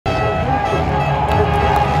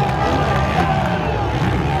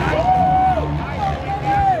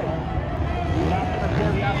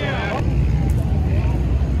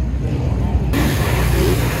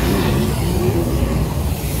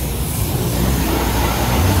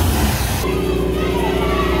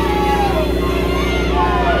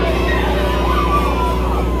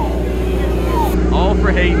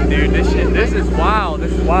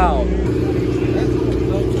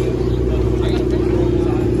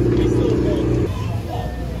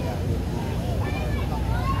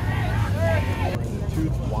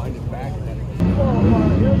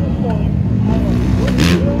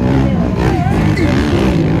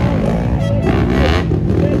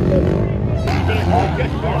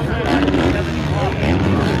Brand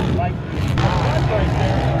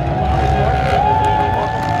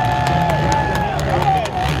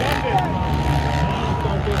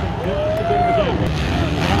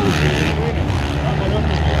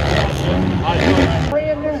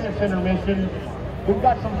new this intermission. We've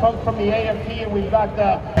got some folks from the AFT, and we've got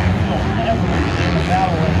the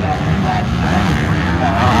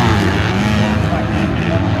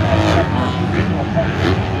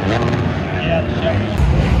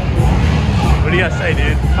What do you guys say,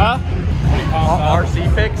 dude? Huh? Pretty pumped up.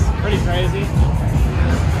 RC picks? Pretty crazy.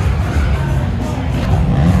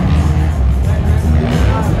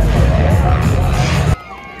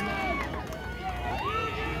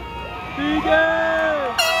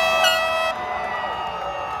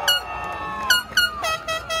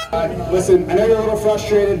 Listen, I know you're a little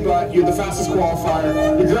frustrated, but you're the fastest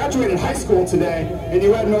qualifier. You graduated high school today, and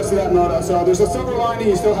you had most of that moto, so there's a silver lining,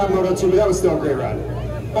 you still have Moto 2, but that was still a great ride.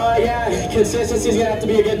 Yeah, consistency's gonna have to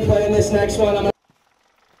be a good play in this next one.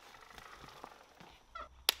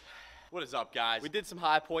 What is up, guys? We did some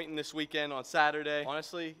high pointing this weekend on Saturday.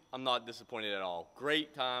 Honestly, I'm not disappointed at all.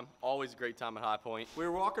 Great time, always a great time at High Point. We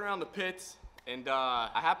were walking around the pits, and I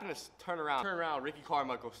happened to turn around, Ricky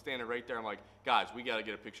Carmichael standing right there. I'm like, guys, we gotta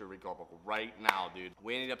get a picture of Ricky Carmichael right now, dude.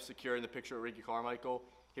 We ended up securing the picture of Ricky Carmichael.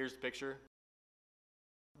 Here's the picture.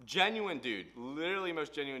 Genuine dude, literally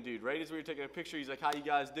most genuine dude. Right as we were taking a picture, he's like, how you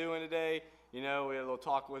guys doing today? You know, we had a little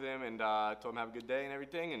talk with him and told him have a good day and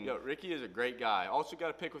everything. And yo, Ricky is a great guy. Also got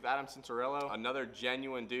a pic with Haiden Deegan, another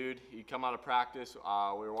genuine dude. He come out of practice. We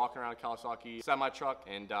were walking around a Kawasaki semi-truck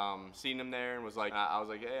and seen him there and was like, I was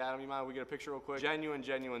like, hey Adam, you mind we get a picture real quick? Genuine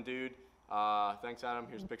dude. Thanks Adam.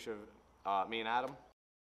 Here's a picture of me and Adam.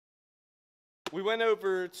 We went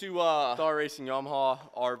over to Star Racing Yamaha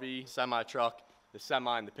RV semi-truck, the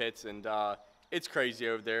semi in the pits, and it's crazy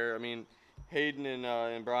over there. I mean, Hayden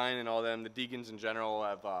and Brian and all them, the Deegans in general,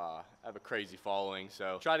 have a crazy following.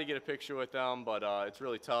 So try to get a picture with them, but it's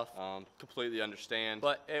really tough. Completely understand.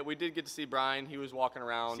 But we did get to see Brian. He was walking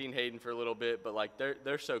around, seeing Hayden for a little bit, but like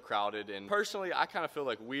they're so crowded. And personally, I kind of feel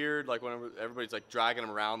like weird, like whenever everybody's like dragging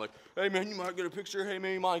them around, like, hey man, you might get a picture. Hey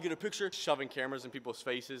man, you might get a picture. Shoving cameras in people's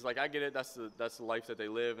faces. Like I get it. That's the life that they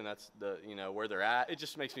live, and that's the where they're at. It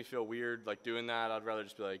just makes me feel weird like doing that. I'd rather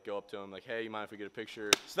just be like go up to them like, hey, you mind if we get a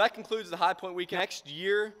picture? So that concludes the High Point weekend. Next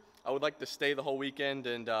year, I would like to stay the whole weekend,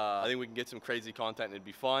 and I think we can get some crazy content and it'd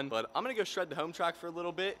be fun. But I'm gonna go shred the home track for a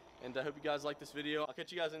little bit, and I hope you guys like this video. I'll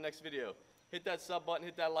catch you guys in the next video. Hit that sub button,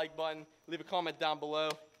 hit that like button, leave a comment down below.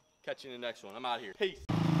 Catch you in the next one. I'm out here. Peace.